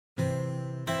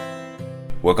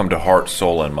Welcome to Heart,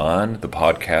 Soul, and Mind, the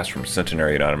podcast from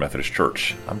Centenary United Methodist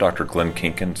Church. I'm Dr. Glenn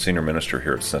Kinkin, Senior Minister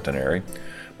here at Centenary.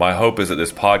 My hope is that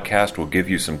this podcast will give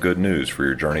you some good news for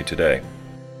your journey today.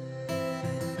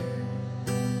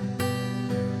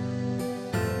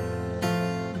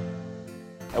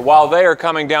 And while they are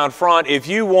coming down front, if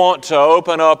you want to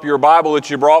open up your Bible that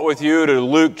you brought with you to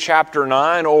Luke chapter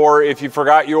 9, or if you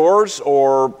forgot yours,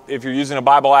 or if you're using a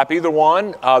Bible app, either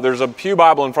one, there's a Pew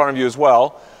Bible in front of you as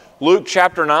well. Luke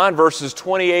chapter 9, verses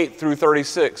 28 through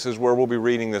 36 is where we'll be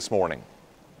reading this morning.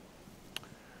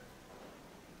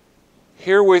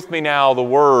 Hear with me now the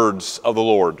words of the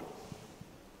Lord.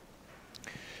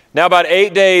 Now about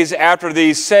 8 days after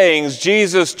these sayings,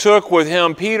 Jesus took with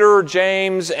him Peter,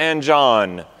 James, and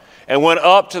John, and went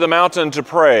up to the mountain to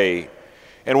pray.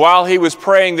 And while he was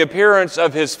praying, the appearance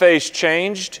of his face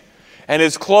changed, and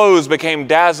his clothes became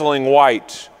dazzling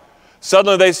white.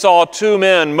 Suddenly they saw two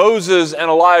men, Moses and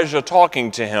Elijah, talking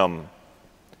to him.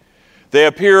 They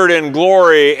appeared in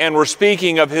glory and were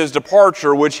speaking of his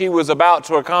departure, which he was about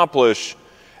to accomplish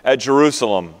at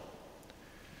Jerusalem.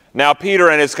 Now Peter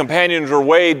and his companions were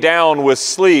weighed down with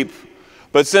sleep,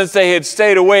 but since they had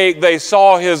stayed awake, they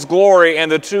saw his glory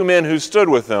and the two men who stood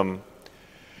with him.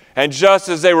 And just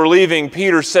as they were leaving,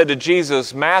 Peter said to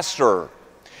Jesus, "Master,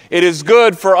 it is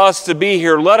good for us to be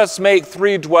here. Let us make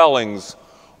 3 dwellings,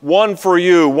 one for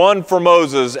you, one for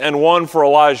Moses, and one for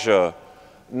Elijah,"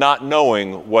 not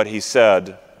knowing what he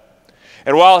said.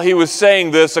 And while he was saying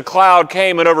this, a cloud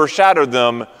came and overshadowed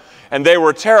them, and they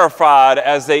were terrified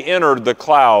as they entered the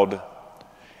cloud.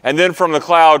 And then from the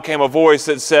cloud came a voice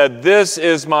that said, "This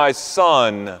is my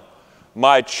Son,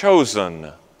 my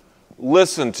chosen.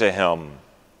 Listen to him."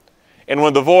 And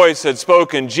when the voice had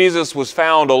spoken, Jesus was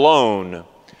found alone.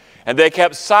 And they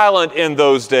kept silent in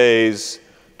those days,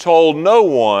 told no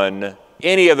one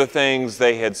any of the things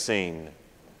they had seen.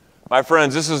 My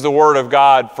friends, this is the word of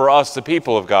God for us, the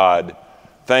people of God.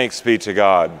 Thanks be to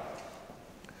God.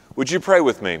 Would you pray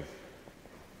with me?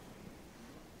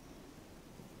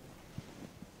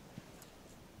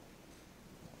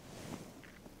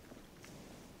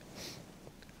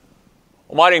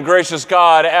 Almighty and gracious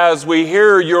God, as we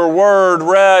hear your word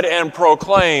read and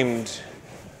proclaimed,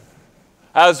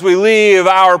 as we leave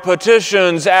our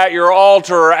petitions at your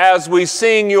altar, as we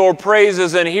sing your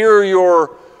praises and hear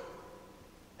your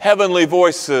heavenly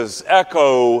voices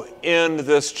echo in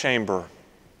this chamber,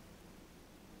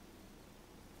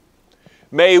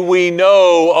 may we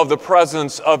know of the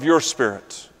presence of your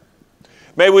Spirit.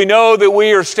 May we know that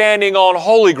we are standing on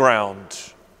holy ground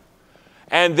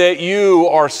and that you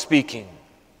are speaking.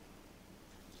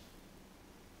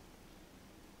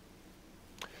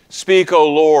 Speak, O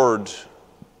Lord,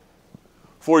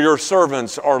 for your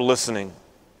servants are listening.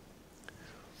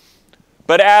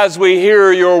 But as we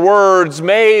hear your words,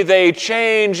 may they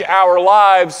change our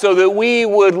lives so that we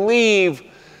would leave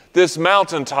this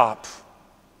mountaintop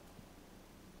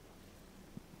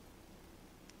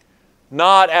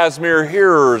not as mere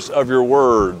hearers of your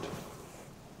word,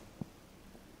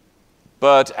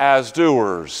 but as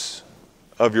doers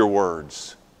of your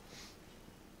words.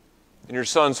 In your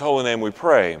Son's holy name we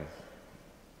pray.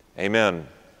 Amen.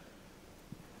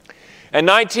 In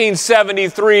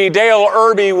 1973, Dale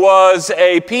Irby was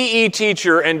a PE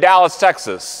teacher in Dallas,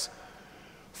 Texas.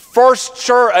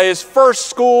 His first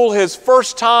school, his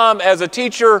first time as a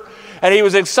teacher, and he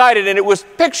was excited, and it was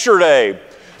picture day.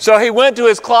 So he went to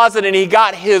his closet and he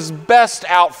got his best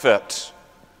outfit.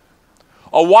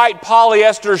 A white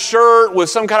polyester shirt with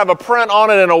some kind of a print on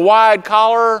it and a wide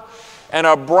collar, and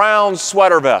a brown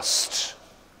sweater vest.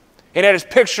 He had his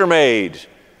picture made.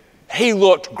 He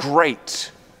looked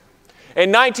great. In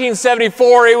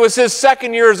 1974, it was his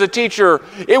second year as a teacher.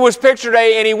 It was picture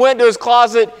day, and he went to his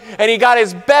closet, and he got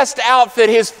his best outfit,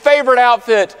 his favorite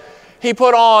outfit. He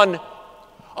put on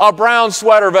a brown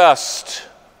sweater vest,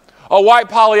 a white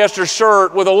polyester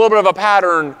shirt with a little bit of a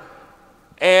pattern,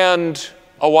 and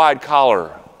a wide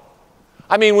collar.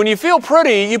 I mean, when you feel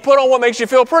pretty, you put on what makes you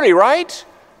feel pretty, right?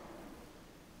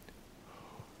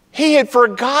 He had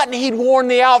forgotten he'd worn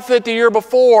the outfit the year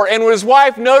before, and when his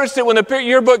wife noticed it when the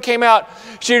yearbook came out,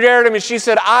 she dared him and she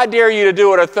said, "I dare you to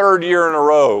do it a third year in a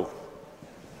row."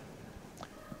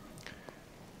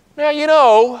 Now, you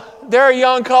know, they're a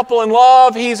young couple in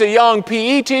love. He's a young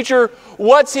PE teacher.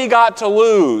 What's he got to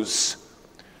lose?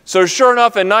 So sure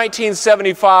enough, in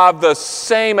 1975, the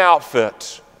same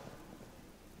outfit.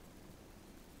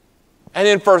 And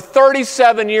then for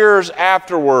 37 years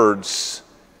afterwards,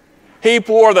 he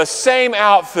wore the same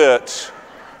outfit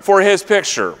for his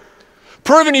picture,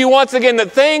 proving to you once again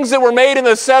that things that were made in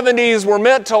the 70s were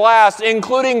meant to last,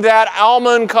 including that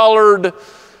almond-colored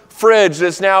fridge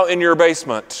that's now in your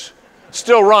basement.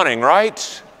 Still running,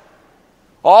 right?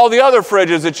 All the other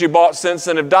fridges that you bought since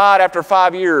then have died after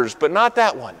 5 years, but not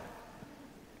that one.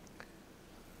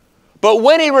 But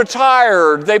when he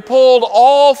retired, they pulled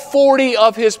all 40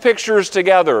 of his pictures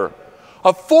together.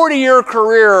 A 40-year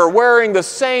career wearing the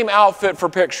same outfit for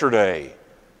picture day.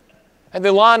 And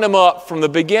they lined them up from the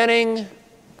beginning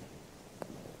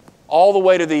all the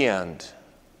way to the end.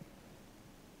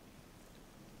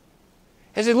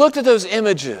 As he looked at those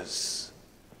images,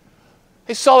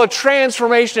 he saw a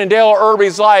transformation in Dale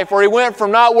Irby's life where he went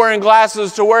from not wearing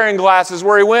glasses to wearing glasses,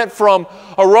 where he went from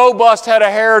a robust head of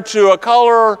hair to a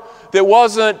color that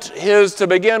wasn't his to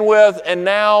begin with, and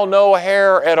now no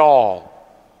hair at all.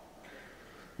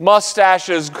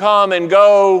 Mustaches come and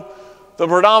go, the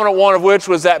predominant one of which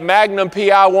was that Magnum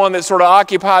PI one that sort of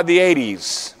occupied the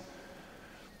 80s.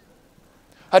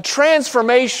 A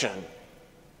transformation.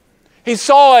 He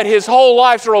saw it his whole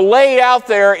life sort of laid out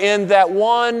there in that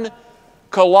one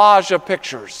collage of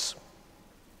pictures.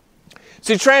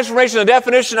 See, transformation, the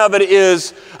definition of it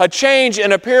is a change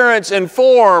in appearance and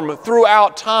form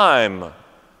throughout time.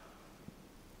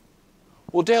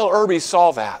 Well, Dale Irby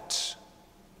saw that.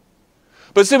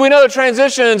 But see, we know that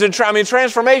transitions and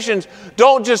transformations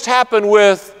don't just happen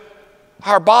with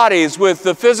our bodies, with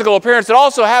the physical appearance. It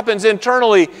also happens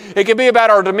internally. It can be about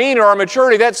our demeanor, our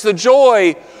maturity. That's the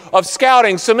joy of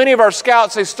scouting. So many of our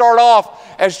scouts, they start off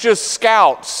as just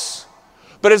scouts.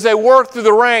 But as they work through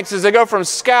the ranks, as they go from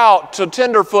scout to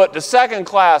tenderfoot to second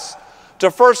class to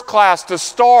first class to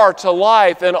star to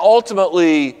life and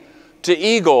ultimately to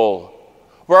eagle,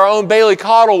 where our own Bailey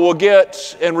Cottle will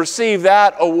get and receive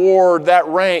that award, that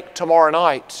rank tomorrow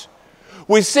night.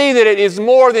 We see that it is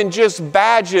more than just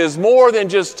badges, more than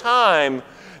just time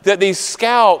that these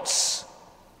scouts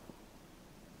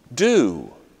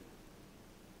do.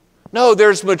 No,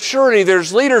 there's maturity,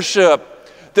 there's leadership,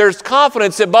 there's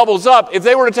confidence that bubbles up. If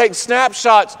they were to take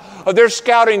snapshots of their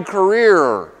scouting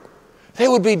career, they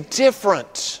would be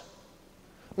different.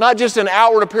 Not just in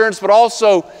outward appearance, but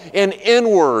also in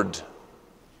inward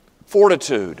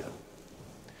fortitude.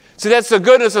 See, that's the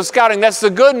goodness of scouting. That's the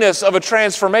goodness of a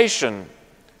transformation.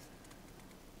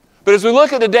 But as we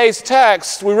look at today's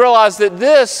text, we realize that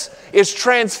this is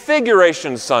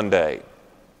Transfiguration Sunday.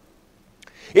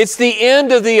 It's the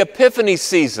end of the Epiphany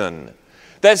season.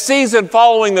 That season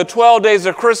following the 12 days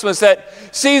of Christmas, that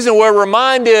season where we're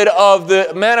reminded of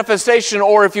the manifestation,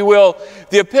 or if you will,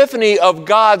 the epiphany of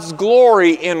God's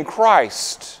glory in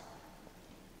Christ.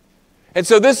 And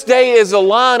so this day is a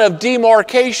line of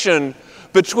demarcation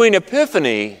between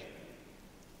Epiphany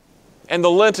and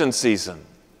the Lenten season.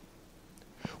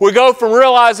 We go from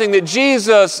realizing that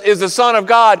Jesus is the Son of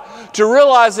God to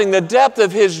realizing the depth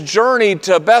of His journey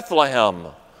to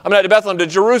to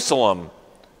Jerusalem,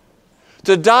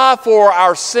 to die for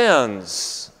our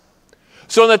sins.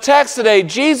 So in the text today,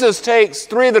 Jesus takes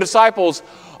 3 of the disciples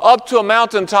up to a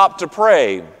mountaintop to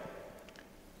pray.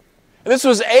 And this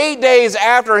was 8 days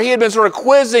after He had been sort of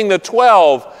quizzing the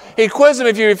 12. He quizzed them,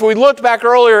 if we looked back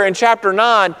earlier in chapter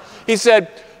 9, He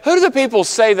said, "Who do the people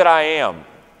say that I am?"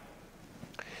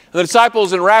 And the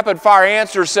disciples in rapid fire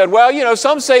answers said, "Well,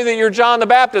 some say that you're John the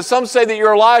Baptist, some say that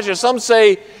you're Elijah, some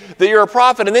say that you're a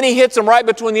prophet." And then He hits them right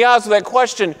between the eyes with that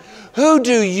question, "Who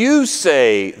do you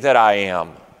say that I am?"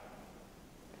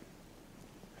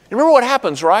 You remember what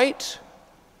happens, right?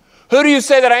 "Who do you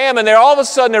say that I am?" And all of a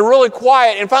sudden they're really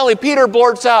quiet. And finally Peter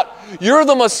blurts out, "You're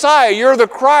the Messiah, you're the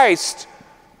Christ."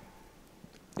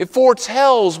 It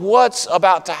foretells what's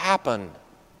about to happen.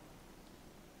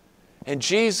 And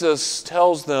Jesus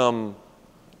tells them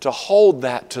to hold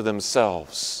that to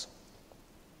themselves.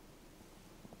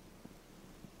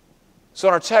 So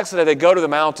in our text today, they go to the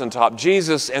mountaintop,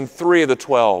 Jesus and 3 of the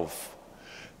 12.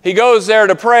 He goes there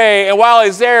to pray, and while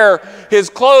He's there, His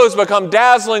clothes become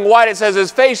dazzling white. It says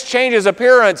His face changes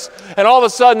appearance, and all of a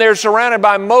sudden they're surrounded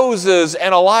by Moses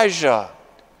and Elijah.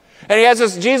 And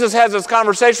Jesus has this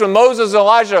conversation with Moses and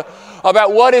Elijah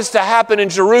about what is to happen in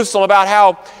Jerusalem, about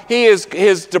how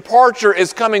His departure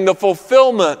is coming, the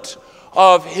fulfillment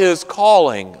of His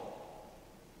calling.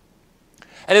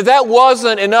 And if that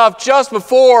wasn't enough, just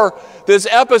before this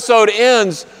episode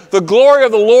ends, the glory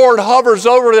of the Lord hovers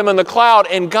over them in the cloud,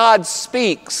 and God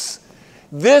speaks.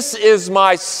 "This is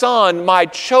my Son, my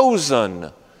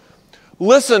chosen.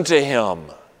 Listen to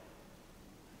Him."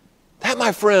 That,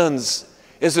 my friends,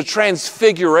 is a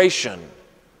transfiguration.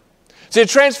 See, a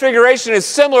transfiguration is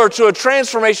similar to a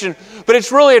transformation, but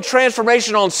it's really a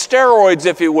transformation on steroids,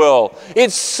 if you will.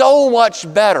 It's so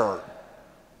much better.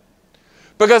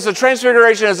 Because the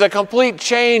transfiguration is a complete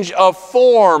change of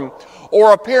form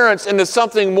or appearance into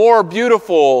something more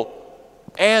beautiful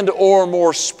and or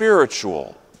more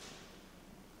spiritual.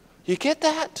 You get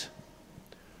that?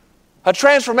 A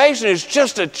transformation is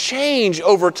just a change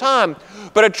over time,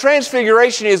 but a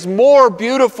transfiguration is more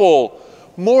beautiful,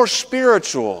 more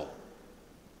spiritual.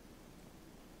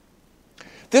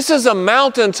 This is a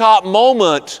mountaintop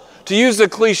moment, to use the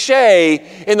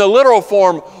cliche in the literal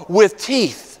form, with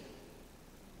teeth.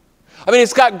 I mean,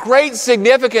 it's got great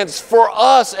significance for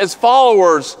us as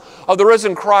followers of the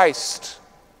risen Christ.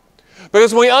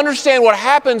 Because when we understand what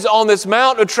happens on this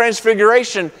Mount of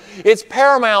Transfiguration, it's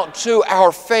paramount to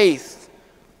our faith.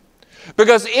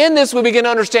 Because in this we begin to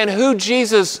understand who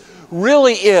Jesus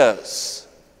really is.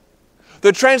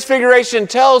 The Transfiguration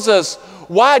tells us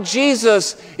why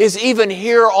Jesus is even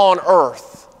here on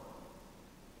earth.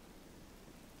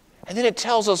 And then it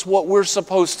tells us what we're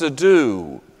supposed to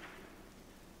do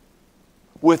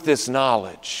with this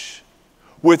knowledge,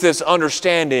 with this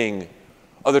understanding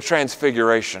of the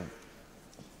Transfiguration.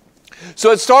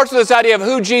 So it starts with this idea of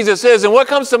who Jesus is. And what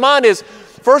comes to mind is,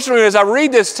 first of all, as I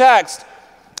read this text,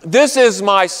 this is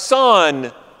my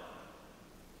son,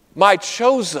 my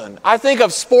chosen. I think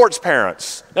of sports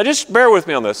parents. Now just bear with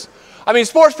me on this. I mean,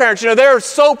 sports parents, they're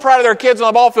so proud of their kids on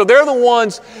the ball field. They're the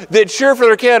ones that cheer for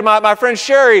their kid. My friend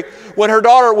Sherry,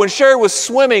 when Sherry was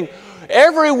swimming,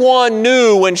 everyone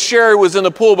knew when Sherry was in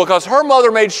the pool because her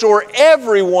mother made sure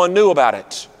everyone knew about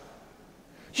it.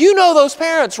 You know those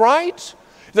parents, right?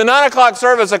 The 9 o'clock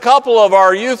service, a couple of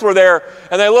our youth were there,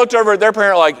 and they looked over at their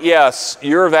parent like, yes,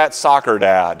 you're that soccer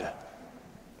dad.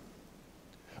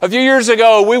 A few years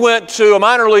ago, we went to a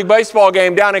minor league baseball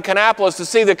game down in Kannapolis to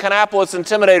see the Kannapolis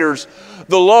Intimidators,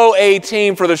 the low A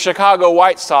team for the Chicago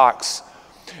White Sox.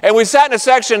 And we sat in a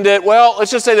section that, well,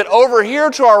 let's just say that over here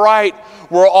to our right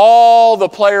were all the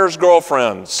players'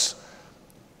 girlfriends.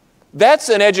 That's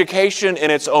an education in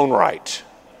its own right.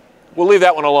 We'll leave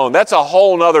that one alone. That's a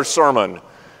whole nother sermon.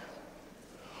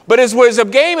 But as the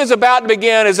game is about to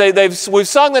begin, we've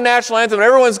sung the national anthem, and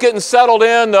everyone's getting settled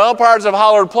in, the umpires have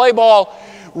hollered, play ball.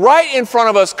 Right in front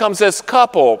of us comes this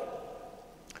couple,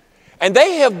 and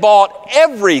they have bought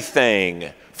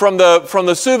everything from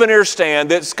the souvenir stand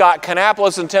that's got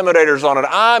Kannapolis Intimidators on it.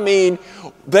 I mean,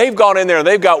 they've gone in there and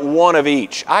they've got one of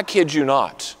each. I kid you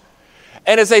not.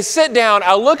 And as they sit down,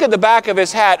 I look at the back of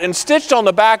his hat, and stitched on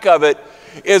the back of it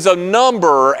is a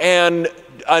number and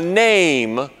a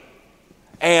name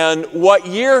and what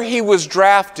year he was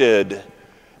drafted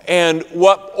and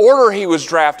what order he was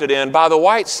drafted in by the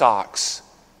White Sox.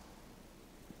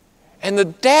 And the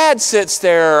dad sits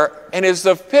there, and as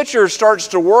the pitcher starts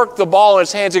to work the ball in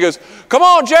his hands, he goes, come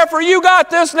on, Jeffrey, you got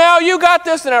this now, you got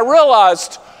this. And I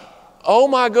realized, oh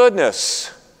my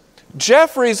goodness,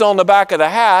 Jeffrey's on the back of the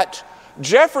hat,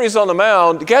 Jeffrey's on the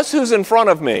mound. Guess who's in front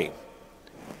of me?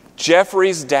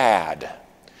 Jeffrey's dad.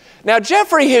 Now,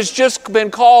 Jeffrey has just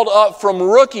been called up from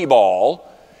rookie ball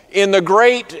in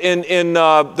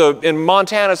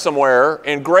Montana somewhere,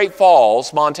 in Great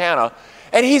Falls, Montana,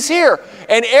 and he's here.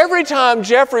 And every time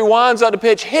Jeffrey winds up to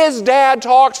pitch, his dad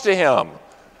talks to him,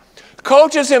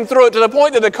 coaches him through it, to the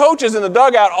point that the coaches in the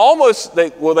dugout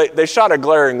they shot a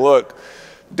glaring look.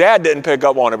 Dad didn't pick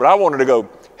up on it, but I wanted to go,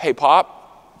 hey,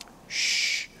 Pop,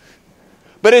 shh.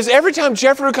 But as every time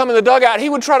Jeffrey would come in the dugout, he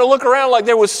would try to look around like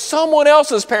there was someone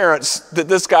else's parents that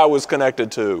this guy was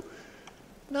connected to.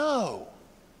 No.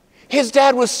 His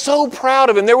dad was so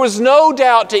proud of him. There was no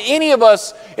doubt to any of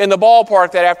us in the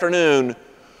ballpark that afternoon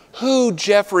who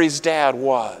Jeffrey's dad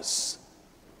was.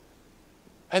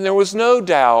 And there was no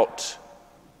doubt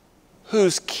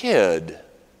whose kid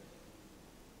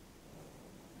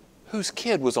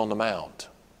was on the mound.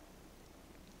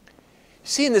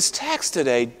 See, in this text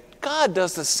today, God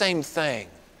does the same thing.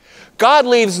 God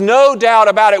leaves no doubt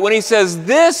about it when he says,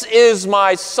 this is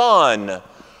my son,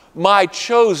 my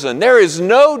chosen. There is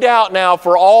no doubt now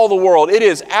for all the world. It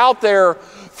is out there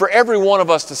for every one of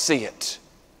us to see it.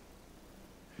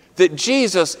 That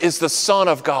Jesus is the Son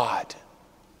of God.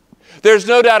 There's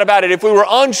no doubt about it. If we were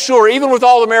unsure, even with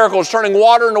all the miracles, turning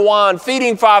water into wine,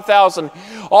 feeding 5,000,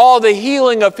 all the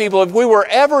healing of people, if we were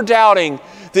ever doubting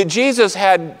that Jesus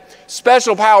had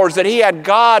special powers, that he had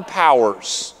God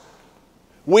powers,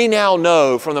 we now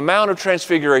know from the Mount of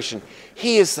Transfiguration,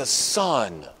 he is the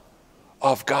Son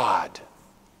of God.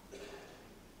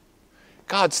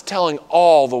 God's telling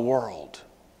all the world.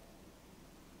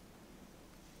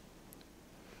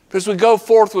 As we go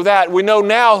forth with that, we know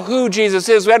now who Jesus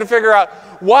is. We have to figure out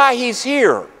why he's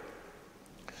here.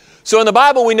 So in the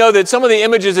Bible, we know that some of the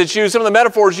images it's used, some of the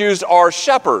metaphors used are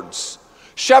shepherds.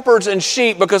 Shepherds and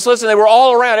sheep, because listen, they were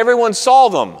all around. Everyone saw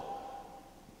them.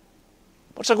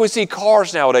 Much like we see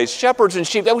cars nowadays. Shepherds and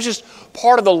sheep, that was just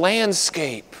part of the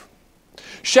landscape.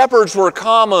 Shepherds were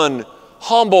common,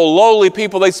 humble, lowly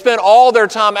people. They spent all their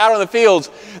time out in the fields.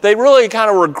 They really kind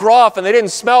of were gruff, and they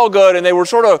didn't smell good, and they were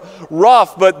sort of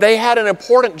rough, but they had an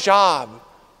important job.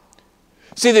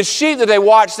 See, the sheep that they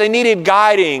watched, they needed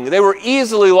guiding. They were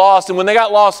easily lost, and when they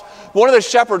got lost, one of the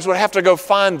shepherds would have to go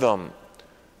find them.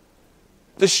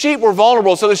 The sheep were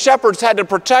vulnerable, so the shepherds had to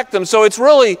protect them. So it's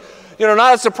really,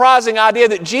 not a surprising idea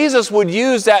that Jesus would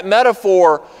use that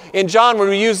metaphor in John when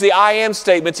we use the I am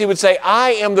statements. He would say,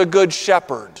 I am the good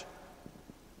shepherd.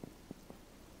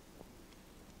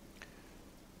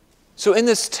 So in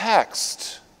this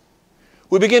text,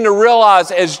 we begin to realize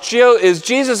as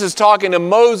Jesus is talking to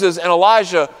Moses and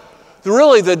Elijah,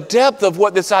 really the depth of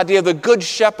what this idea of the good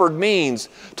shepherd means.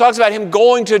 It talks about him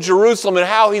going to Jerusalem and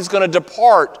how he's going to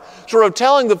depart, sort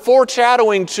of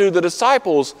foreshadowing to the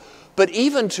disciples, but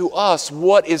even to us,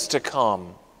 what is to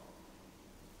come.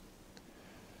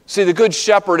 See, the good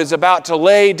shepherd is about to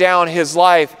lay down his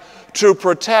life to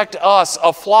protect us,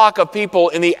 a flock of people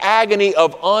in the agony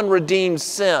of unredeemed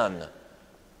sin.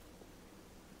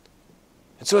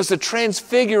 And so as the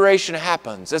transfiguration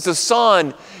happens, as the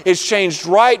sun is changed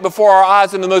right before our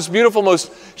eyes in the most beautiful,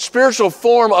 most spiritual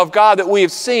form of God that we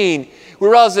have seen, we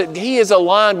realize that he is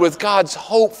aligned with God's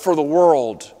hope for the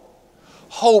world,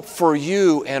 hope for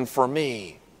you and for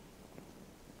me.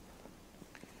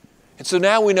 And so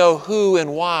now we know who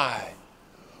and why.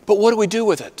 But what do we do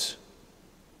with it?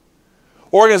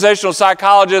 Organizational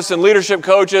psychologists and leadership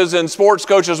coaches and sports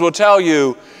coaches will tell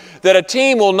you that a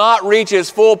team will not reach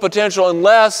its full potential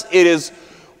unless it is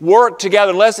worked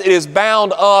together, unless it is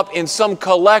bound up in some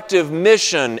collective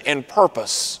mission and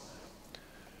purpose.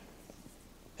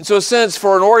 And so in a sense,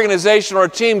 for an organization or a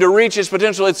team to reach its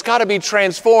potential, it's got to be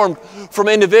transformed from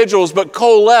individuals, but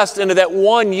coalesced into that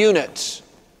one unit.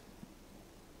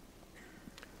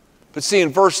 But see, in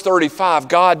verse 35,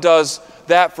 God does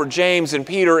that for James and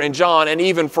Peter and John, and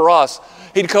even for us.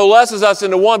 He coalesces us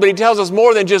into one, but he tells us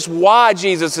more than just why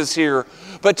Jesus is here,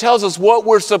 but tells us what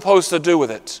we're supposed to do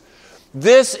with it.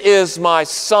 This is my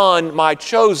son, my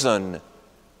chosen.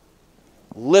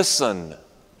 Listen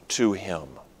to him.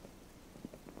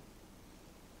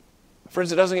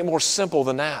 Friends, it doesn't get more simple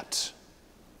than that.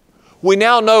 We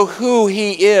now know who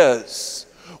he is.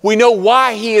 We know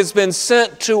why he has been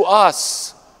sent to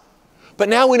us. But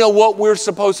now we know what we're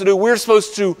supposed to do. We're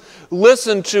supposed to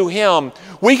listen to him.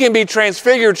 We can be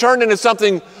transfigured, turned into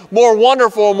something more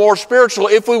wonderful, more spiritual,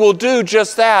 if we will do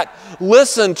just that.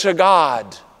 Listen to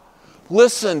God.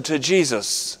 Listen to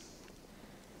Jesus.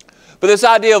 But this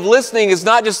idea of listening is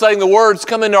not just letting the words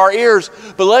come into our ears,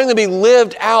 but letting them be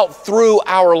lived out through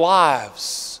our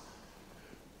lives.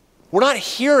 We're not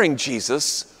hearing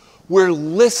Jesus, we're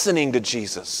listening to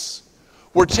Jesus.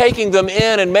 We're taking them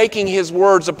in and making his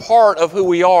words a part of who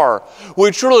we are.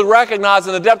 We truly recognize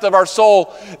in the depth of our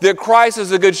soul that Christ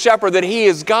is the good shepherd, that he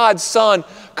is God's son,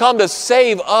 come to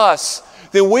save us.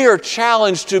 Then we are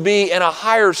challenged to be in a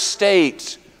higher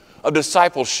state of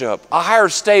discipleship, a higher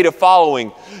state of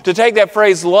following. To take that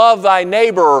phrase, love thy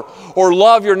neighbor, or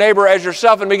love your neighbor as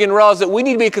yourself, and begin to realize that we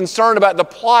need to be concerned about the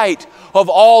plight of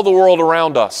all the world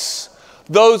around us.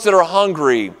 Those that are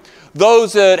hungry,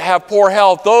 those that have poor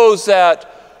health, those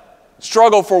that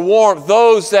struggle for warmth,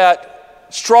 those that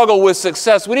struggle with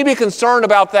success. We need to be concerned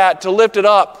about that, to lift it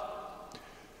up.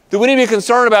 That we need to be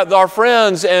concerned about our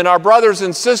friends and our brothers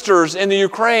and sisters in the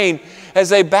Ukraine as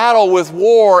they battle with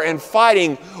war and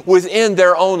fighting within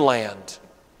their own land.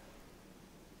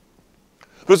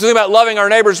 But as we think about loving our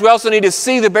neighbors, we also need to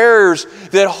see the barriers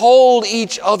that hold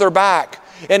each other back.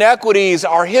 Inequities,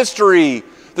 our history,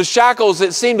 the shackles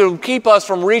that seem to keep us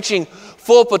from reaching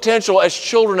full potential as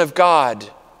children of God.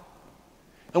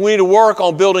 And we need to work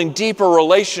on building deeper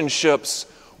relationships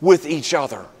with each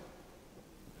other.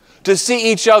 To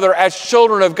see each other as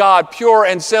children of God, pure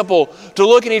and simple. To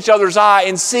look in each other's eye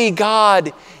and see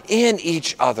God in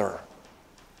each other.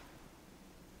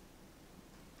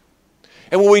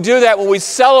 And when we do that, when we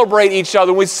celebrate each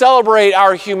other, when we celebrate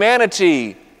our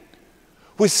humanity,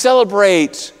 we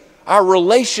celebrate our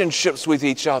relationships with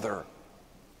each other,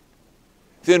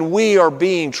 then we are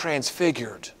being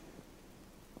transfigured.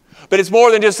 But it's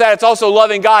more than just that. It's also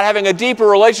loving God, having a deeper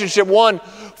relationship, one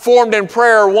formed in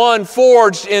prayer, one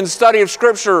forged in study of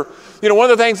Scripture. One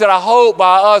of the things that I hope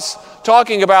by us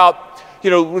talking about,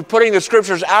 putting the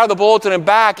Scriptures out of the bulletin and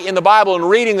back in the Bible and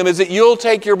reading them is that you'll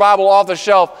take your Bible off the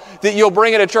shelf, that you'll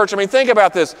bring it to church. Think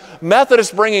about this.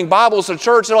 Methodists bringing Bibles to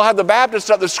church, it'll have the Baptists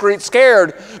up the street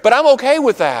scared, but I'm okay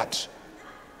with that.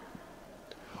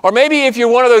 Or maybe if you're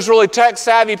one of those really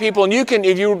tech-savvy people and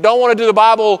if you don't want to do the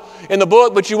Bible in the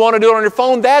book, but you want to do it on your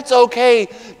phone, that's okay.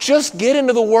 Just get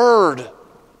into the Word.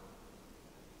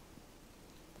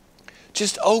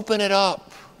 Just open it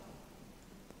up.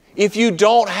 If you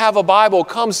don't have a Bible,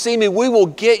 come see me. We will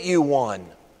get you one.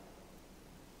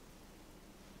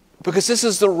 Because this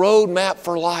is the roadmap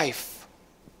for life.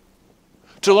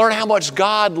 To learn how much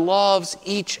God loves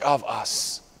each of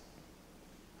us.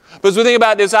 But as we think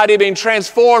about this idea of being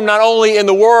transformed not only in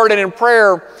the Word and in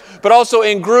prayer, but also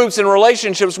in groups and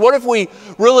relationships, what if we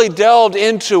really delved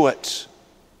into it?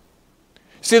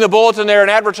 See in the bulletin there, an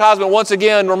advertisement once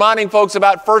again reminding folks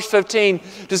about First 15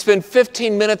 to spend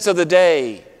 15 minutes of the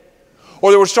day.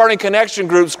 Or that we're starting connection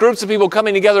groups of people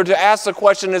coming together to ask the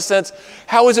question in a sense,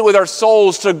 how is it with our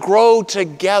souls to grow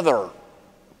together?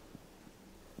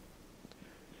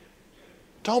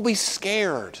 Don't be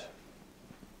scared.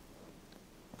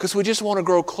 Because we just want to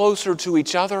grow closer to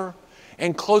each other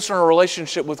and closer in our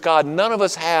relationship with God. None of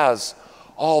us has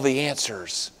all the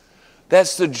answers.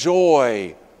 That's the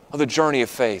joy of the journey of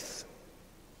faith.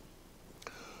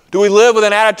 Do we live with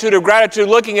an attitude of gratitude,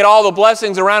 looking at all the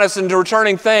blessings around us and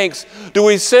returning thanks? Do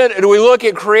we look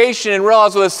at creation and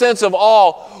realize with a sense of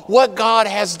awe what God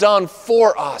has done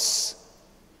for us?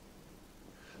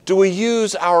 Do we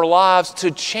use our lives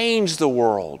to change the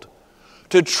world,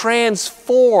 to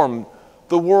transform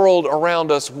the world around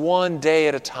us one day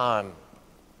at a time?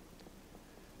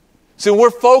 See, when we're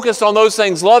focused on those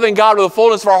things, loving God with the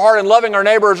fullness of our heart and loving our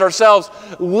neighbor as ourselves,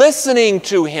 listening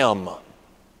to Him,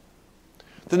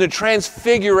 then the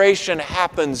transfiguration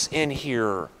happens in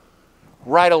here,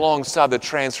 right alongside the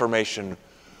transformation.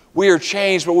 We are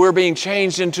changed, but we're being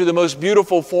changed into the most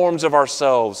beautiful forms of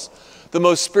ourselves, the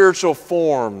most spiritual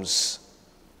forms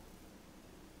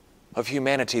of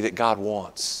humanity that God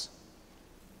wants.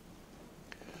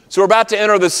 So we're about to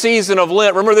enter the season of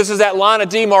Lent. Remember, this is that line of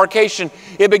demarcation.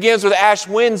 It begins with Ash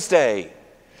Wednesday.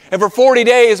 And for 40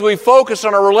 days, we focus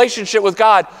on our relationship with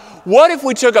God. What if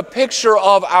we took a picture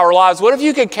of our lives? What if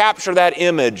you could capture that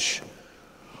image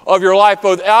of your life,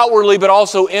 both outwardly but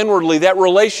also inwardly, that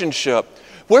relationship?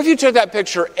 What if you took that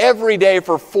picture every day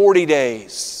for 40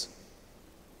 days?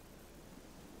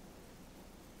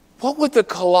 What would the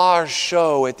collage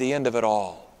show at the end of it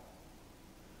all?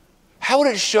 How would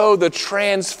it show the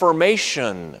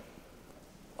transformation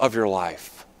of your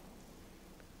life?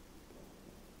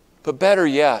 But better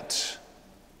yet,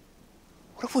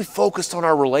 what if we focused on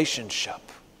our relationship?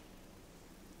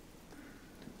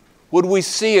 Would we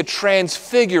see a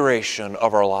transfiguration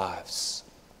of our lives?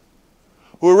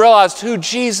 We realized who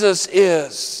Jesus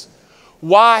is,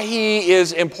 why He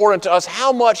is important to us,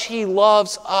 how much He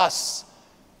loves us.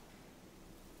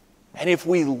 And if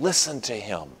we listen to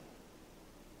Him,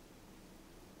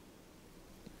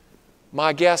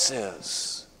 my guess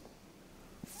is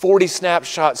 40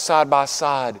 snapshots side by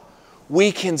side,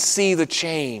 we can see the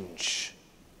change.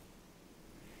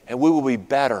 And we will be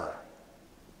better,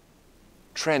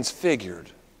 transfigured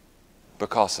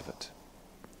because of it.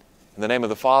 In the name of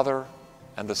the Father,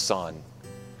 and the Son,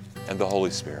 and the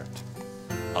Holy Spirit.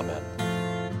 Amen.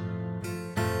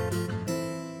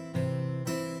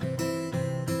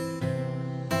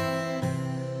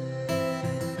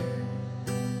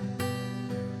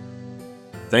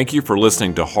 Thank you for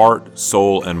listening to Heart,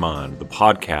 Soul, and Mind, the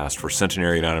podcast for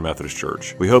Centenary United Methodist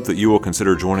Church. We hope that you will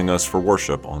consider joining us for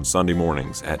worship on Sunday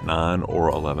mornings at 9 or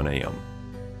 11 a.m.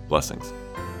 Blessings.